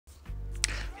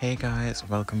Hey guys,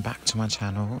 welcome back to my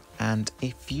channel, and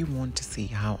if you want to see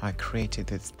how I created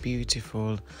this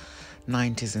beautiful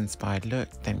 90s inspired look,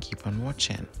 then keep on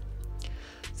watching.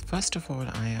 First of all,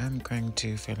 I am going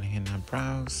to fill in my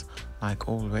brows. Like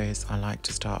always, I like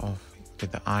to start off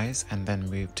with the eyes and then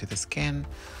move to the skin.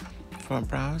 For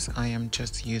brows, I am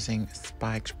just using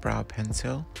spiked brow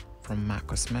pencil from MAC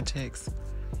Cosmetics.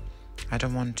 I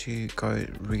don't want to go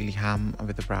really ham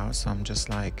with the brows, so I'm just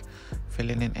like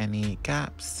filling in any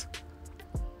gaps.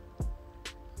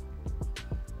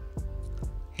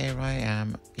 Here I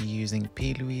am using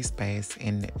Plouise base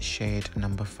in shade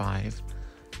number 5,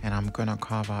 and I'm gonna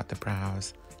carve out the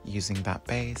brows using that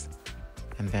base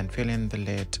and then fill in the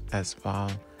lid as well,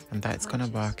 and that's gonna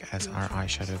work as our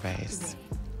eyeshadow base.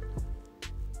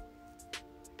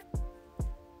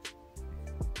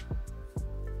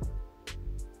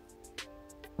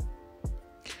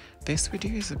 This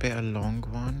video is a bit a long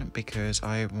one because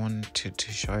I wanted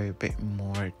to show a bit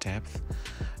more depth,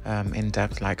 in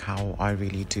depth, like how I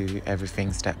really do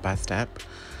everything step by step.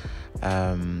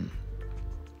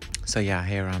 So yeah,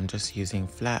 here I'm just using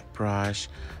flat brush,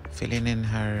 filling in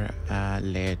her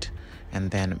lid, and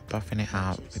then buffing it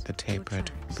out with the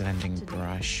tapered blending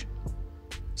brush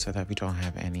so that we don't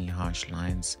have any harsh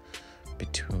lines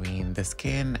between the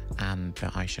skin and the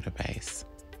eyeshadow base.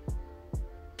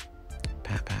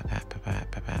 Pat, pat, pat, pat,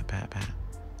 pat, pat, pat, pat, pat.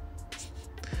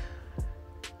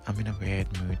 I'm in a weird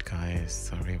mood, guys.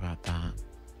 Sorry about that.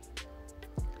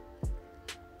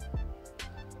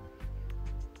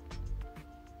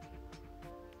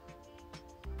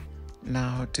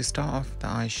 Now, to start off the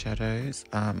eyeshadows,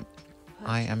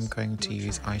 I am going to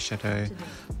use eyeshadow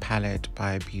palette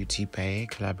by beautybay,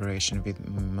 collaboration with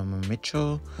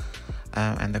mmmmitchell,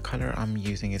 and the color I'm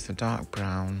using is a dark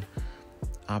brown.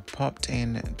 I popped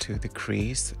in to the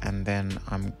crease, and then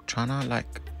I'm trying to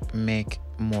like make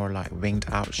more like winged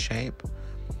out shape,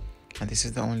 and this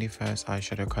is the only first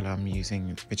eyeshadow color I'm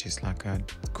using, which is like a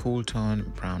cool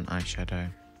tone brown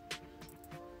eyeshadow.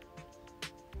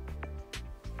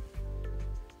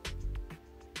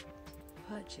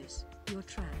 Purchase your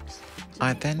tracks.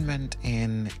 I then went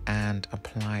in and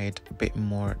applied a bit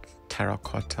more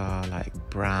terracotta, like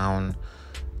brown,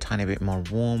 tiny bit more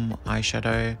warm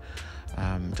eyeshadow,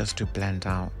 just to blend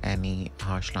out any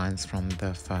harsh lines from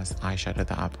the first eyeshadow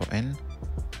that I put in,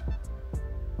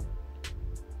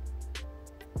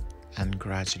 and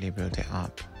gradually build it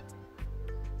up.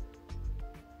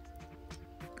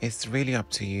 It's really up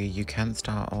to you. You can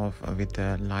start off with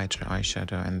the lighter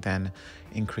eyeshadow and then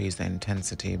increase the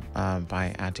intensity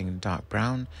by adding dark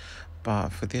brown, but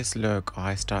for this look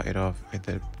I started off with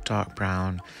the dark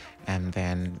brown and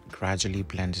then gradually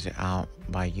blended it out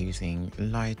by using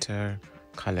lighter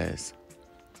colors.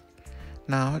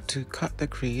 Now, to cut the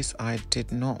crease, I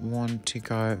did not want to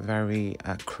go very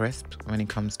crisp when it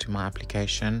comes to my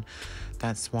application.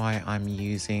 That's why I'm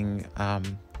using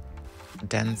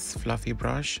dense fluffy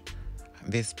brush.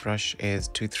 This brush is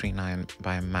 239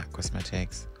 by MAC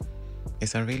Cosmetics.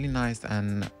 It's a really nice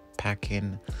and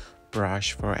packing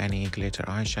brush for any glitter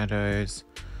eyeshadows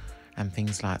and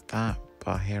things like that,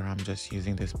 but here I'm just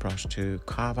using this brush to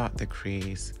carve out the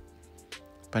crease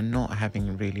but not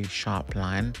having really sharp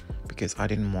line because I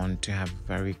didn't want to have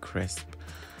very crisp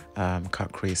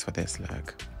cut crease for this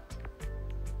look.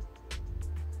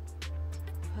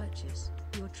 Purchase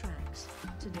your tracks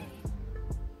today.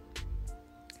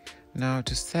 Now,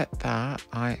 to set that,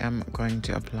 I am going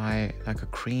to apply like a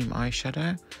cream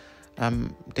eyeshadow.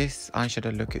 This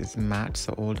eyeshadow look is matte,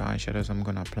 so all the eyeshadows I'm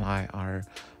going to apply are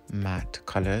matte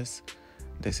colors.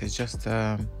 This is just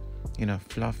a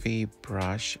fluffy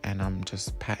brush, and I'm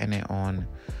just patting it on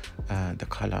the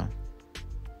color.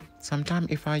 Sometimes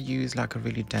if I use like a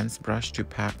really dense brush to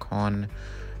pack on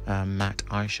matte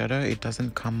eyeshadow, it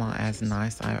doesn't come out as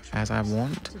nice as I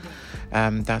want.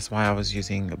 That's why I was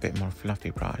using a bit more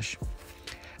fluffy brush.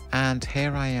 And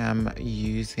here I am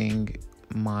using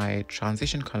my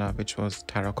transition color, which was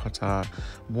terracotta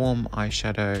warm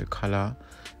eyeshadow color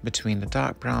between the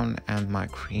dark brown and my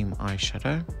cream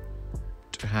eyeshadow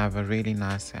to have a really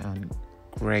nice and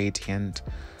gradient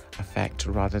effect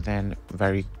rather than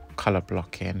very color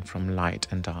blocking from light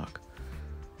and dark.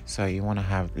 So you want to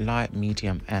have light,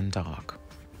 medium and dark.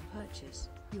 Purchase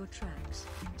your tracks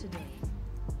today.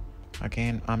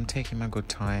 Again, I'm taking my good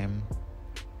time.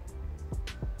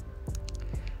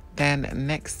 Then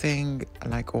next thing,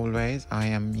 like always, I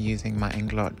am using my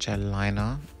Inglot gel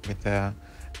liner with a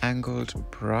angled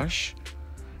brush,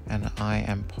 and I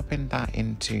am popping that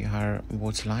into her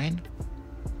waterline.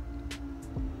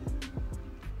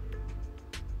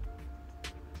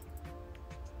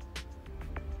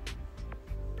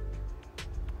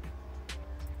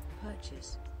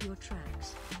 Purchase your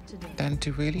tracks today. Then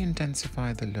to really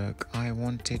intensify the look, I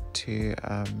wanted to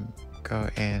go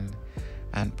in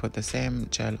and put the same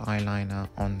gel eyeliner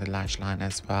on the lash line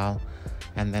as well,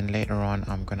 and then later on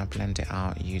I'm gonna blend it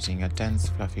out using a dense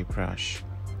fluffy brush.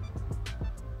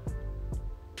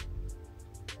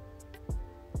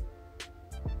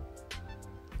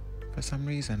 For some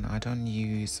reason I don't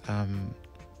use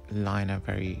liner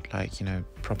very, like, you know,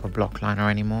 proper block liner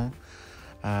anymore.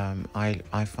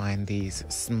 I find these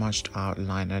smudged out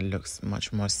liner looks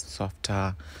much more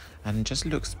softer and just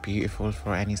looks beautiful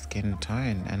for any skin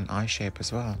tone and eye shape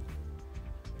as well.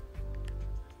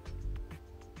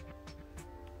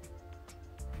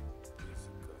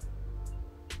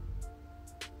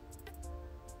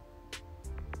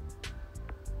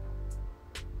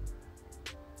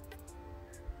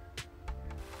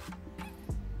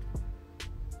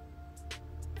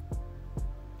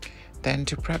 Then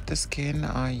to prep the skin,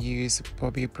 I use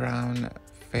Bobbi Brown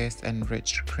Face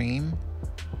Enriched Cream.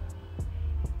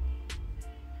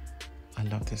 I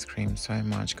love this cream so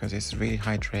much because it's really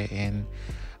hydrating,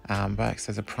 works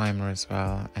as a primer as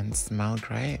well, and smells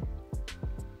great.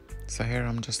 So here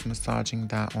I'm just massaging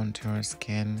that onto her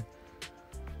skin.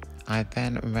 I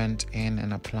then went in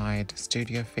and applied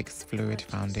Studio Fix Fluid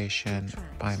Foundation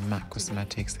by MAC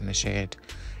Cosmetics in the shade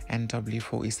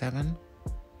NW47.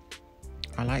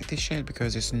 I like this shade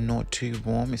because it's not too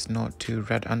warm, it's not too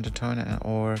red undertone,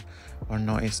 or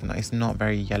not, it's not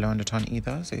very yellow undertone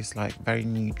either, so it's like very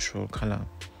neutral color,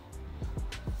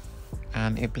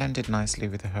 and it blended nicely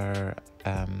with her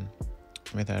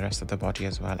rest of the body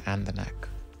as well, and the neck.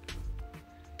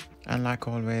 And like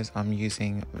always, I'm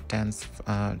using dense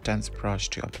brush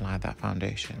to apply that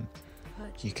foundation.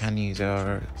 You can use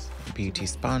a beauty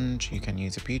sponge, you can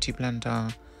use a beauty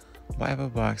blender, whatever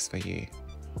works for you.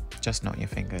 Just not your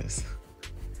fingers.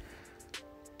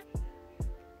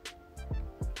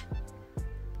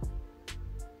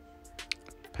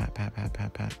 Pat, pat, pat,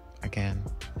 pat, pat again.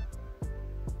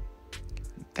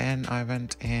 Then I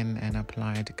went in and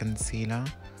applied concealer.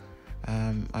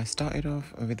 I started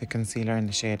off with the concealer in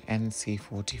the shade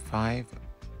NC45.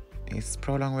 It's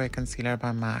Prolongwear concealer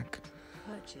by MAC.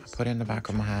 I put it in the back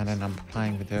of my hand and I'm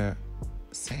applying with the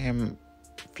same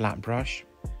flat brush.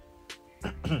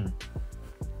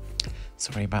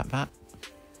 Sorry about that.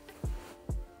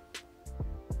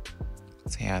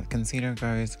 So yeah, the concealer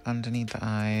goes underneath the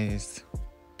eyes,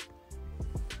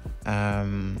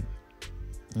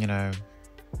 you know,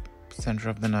 center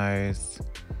of the nose,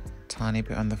 tiny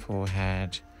bit on the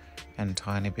forehead, and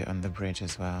tiny bit on the bridge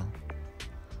as well.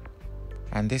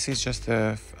 And this is just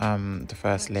the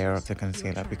first layer of the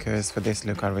concealer, because for this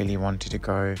look I really wanted to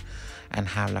go and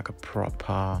have like a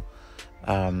proper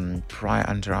bright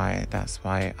under eye. That's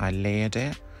why I layered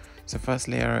it. So first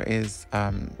layer is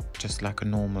just like a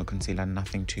normal concealer,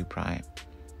 nothing too bright.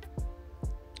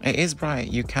 It is bright,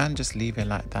 you can just leave it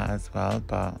like that as well,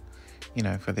 but you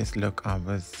know, for this look I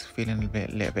was feeling a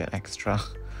little bit extra.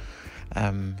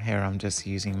 Here I'm just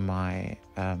using my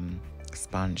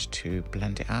sponge to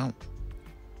blend it out.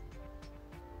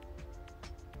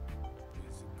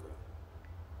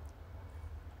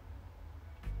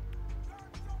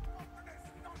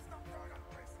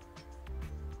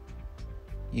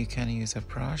 You can use a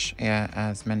brush. Yeah,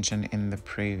 as mentioned in the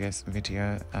previous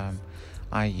video,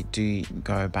 I do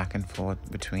go back and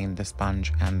forth between the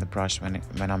sponge and the brush when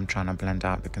I'm trying to blend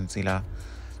out the concealer,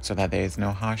 so that there is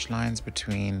no harsh lines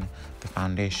between the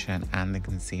foundation and the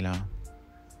concealer.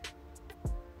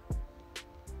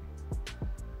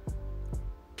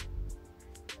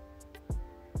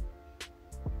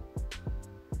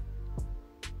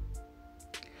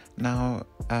 Now,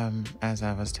 as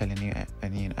I was telling you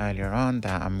earlier on,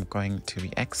 that I'm going to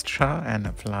be extra and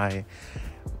apply,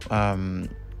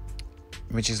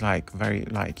 which is like very,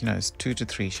 like, you know, it's 2 to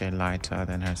 3 shades lighter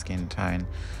than her skin tone.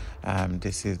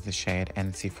 This is the shade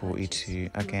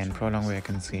NC42, again Prolongwear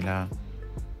concealer,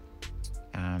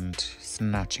 and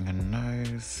snatching her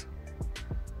nose.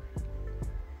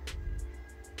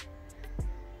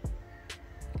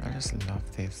 I just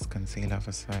love this concealer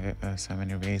for so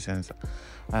many reasons,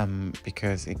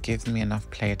 because it gives me enough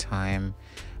playtime.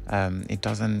 It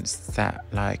doesn't set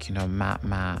like, you know, matte,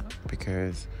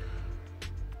 because,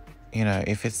 you know,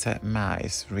 if it's set matte,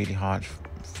 it's really hard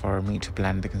for me to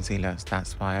blend the concealer. So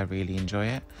that's why I really enjoy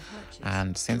it.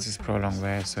 And since it's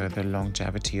Prolongwear, so the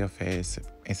longevity of it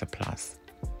is a plus.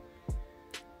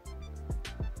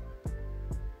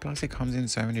 Plus it comes in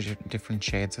so many different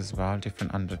shades as well,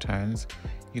 different undertones.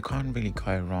 You can't really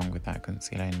go wrong with that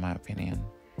concealer, in my opinion.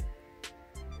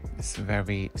 It's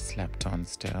very slept on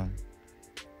still.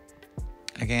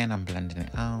 Again, I'm blending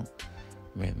it out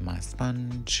with my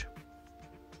sponge.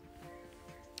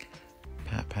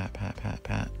 pat, pat, pat,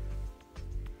 pat.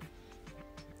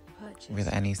 Purchase With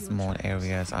any your small tracks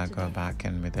areas, I go today. back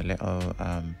in with a little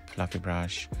fluffy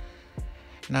brush.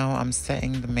 Now I'm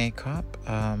setting the makeup,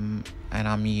 and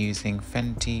I'm using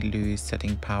Fenty Loose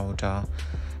Setting Powder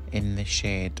in the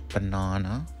shade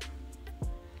Banana,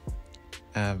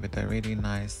 with a really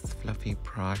nice fluffy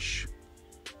brush.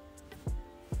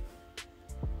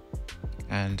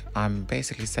 And I'm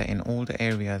basically setting all the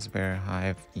areas where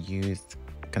I've used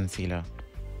concealer.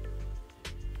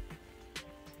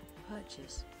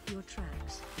 Purchase your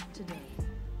tracks today.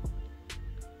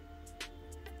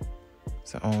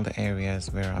 So all the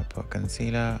areas where I put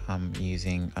concealer, I'm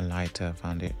using a lighter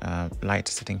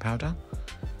lighter setting powder.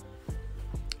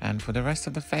 And for the rest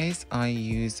of the face, I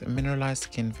use Mineralise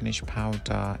Skin Finish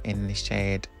Powder in the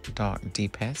shade Dark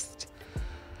Deepest.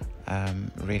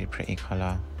 Really pretty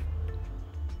color.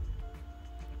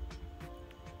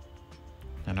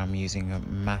 And I'm using a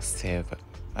massive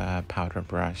powder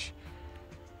brush,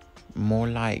 more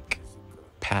like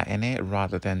patting it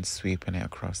rather than sweeping it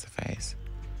across the face.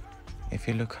 If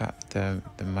you look at the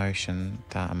motion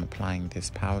that I'm applying this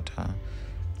powder,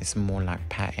 it's more like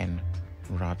patting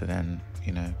rather than,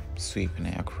 you know, sweeping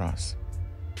it across.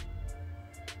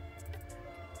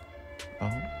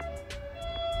 Oh,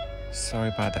 sorry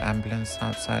about the ambulance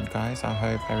outside, guys. I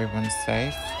hope everyone's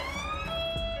safe.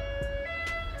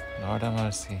 Lord have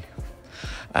mercy.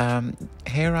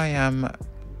 Here I am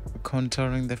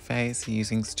contouring the face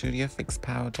using Studio Fix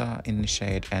powder in the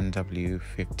shade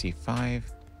NW55.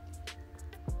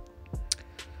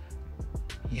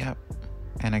 Yep.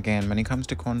 And again, when it comes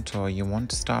to contour, you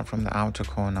want to start from the outer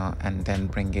corner and then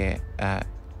bring it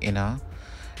inner,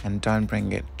 and don't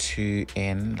bring it too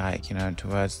in, like, you know,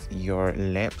 towards your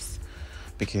lips,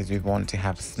 because we want to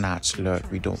have a snatched look.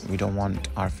 We don't want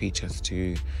our features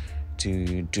to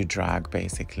drag,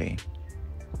 basically.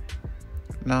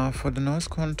 Now for the nose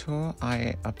contour,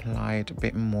 I applied a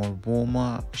bit more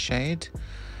warmer shade.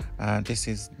 This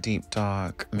is Deep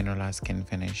Dark Mineralized Skin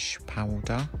Finish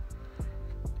powder,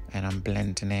 and I'm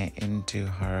blending it into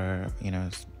her, you know,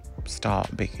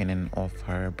 beginning of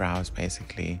her brows,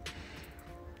 basically.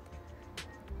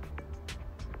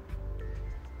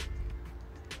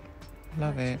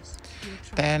 Love it.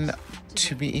 Then,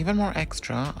 to be even more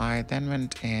extra, I then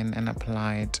went in and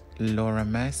applied Laura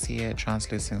Mercier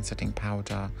translucent setting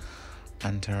powder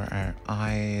under her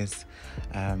eyes,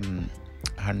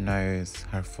 her nose,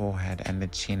 her forehead, and the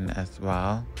chin as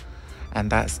well. And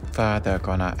that's further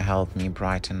gonna help me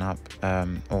brighten up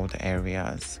all the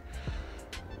areas.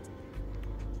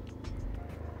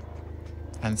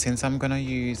 And since I'm gonna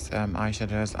use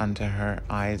eyeshadows under her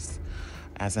eyes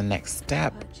as a next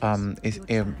step,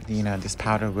 you know, this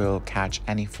powder will catch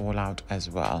any fallout as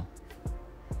well.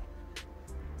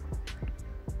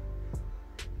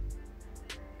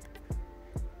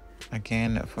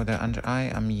 Again, for the under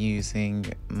eye, I'm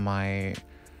using my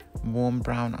warm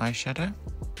brown eyeshadow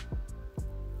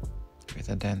with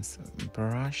a dense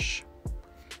brush,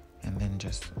 and then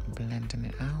just blending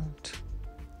it out.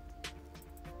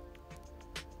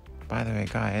 By the way,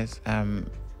 guys,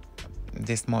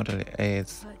 this model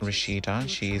is Rashida.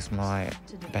 She's my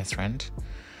best friend.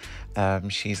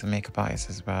 She's a makeup artist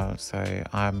as well, so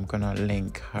I'm gonna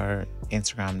link her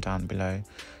Instagram down below.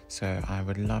 So I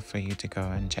would love for you to go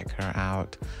and check her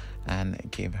out and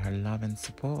give her love and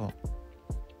support.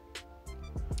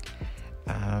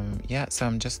 Yeah, so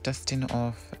I'm just dusting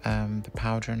off the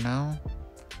powder now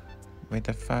with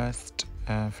the first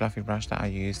fluffy brush that I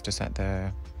used to set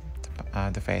the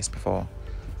face before.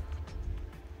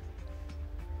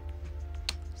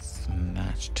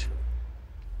 Snatched.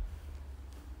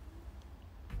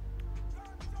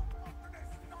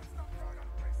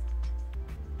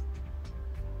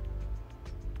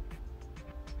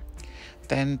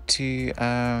 Then to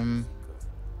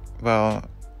well,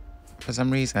 for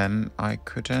some reason I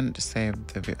couldn't save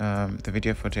the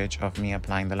video footage of me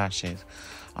applying the lashes.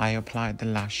 I applied the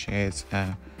lashes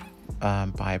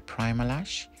by Prima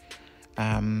lash.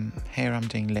 Here I'm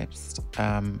doing lips,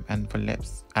 and for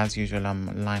lips, as usual,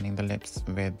 I'm lining the lips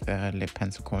with a lip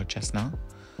pencil called Chestnut,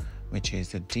 which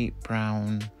is a deep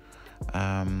brown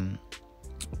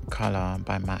color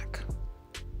by MAC.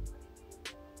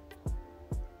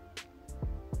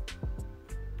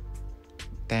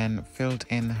 Then filled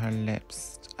in her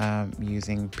lips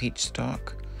using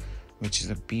Peachstock, which is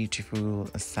a beautiful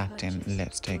satin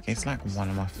lipstick. It's like one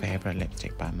of my favorite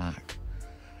lipstick by MAC.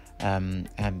 And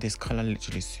this color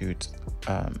literally suits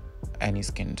any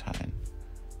skin tone,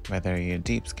 whether you're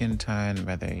deep skin tone,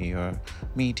 whether you're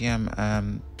medium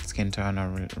skin tone,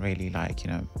 or really like,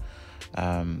 you know,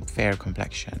 fair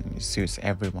complexion. It suits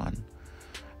everyone.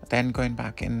 Then going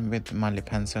back in with my lip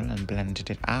pencil and blended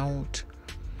it out.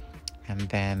 And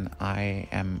then I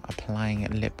am applying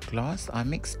lip gloss. I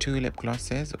mixed 2 lip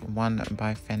glosses, one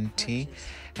by Fenty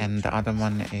and the other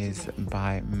one is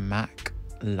by MAC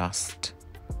Lust.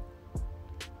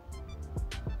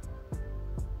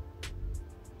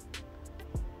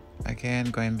 Again,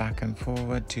 going back and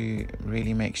forward to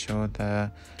really make sure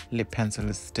the lip pencil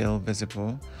is still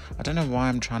visible. I don't know why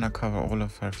I'm trying to cover all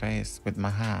of her face with my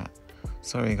hat.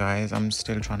 Sorry guys, I'm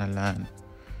still trying to learn.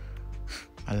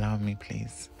 Allow me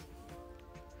please.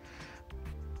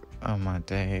 Oh my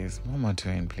days, what am I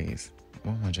doing please?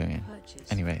 What am I doing?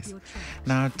 Anyways,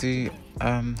 now to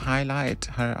highlight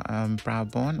her brow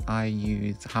bone, I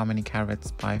use How Many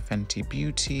Carats by Fenty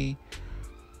Beauty.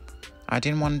 I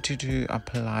didn't want to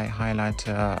apply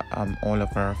highlighter all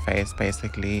over her face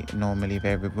basically normally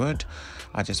where we would.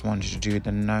 I just wanted to do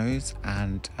the nose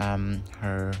and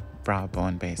her brow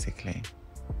bone basically.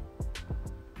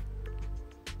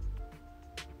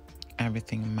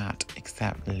 Everything matte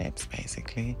except lips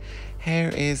basically. Here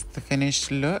is the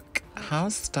finished look. How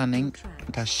stunning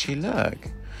does she look?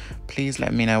 Please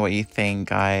let me know what you think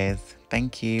guys.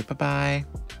 Thank you. Bye bye.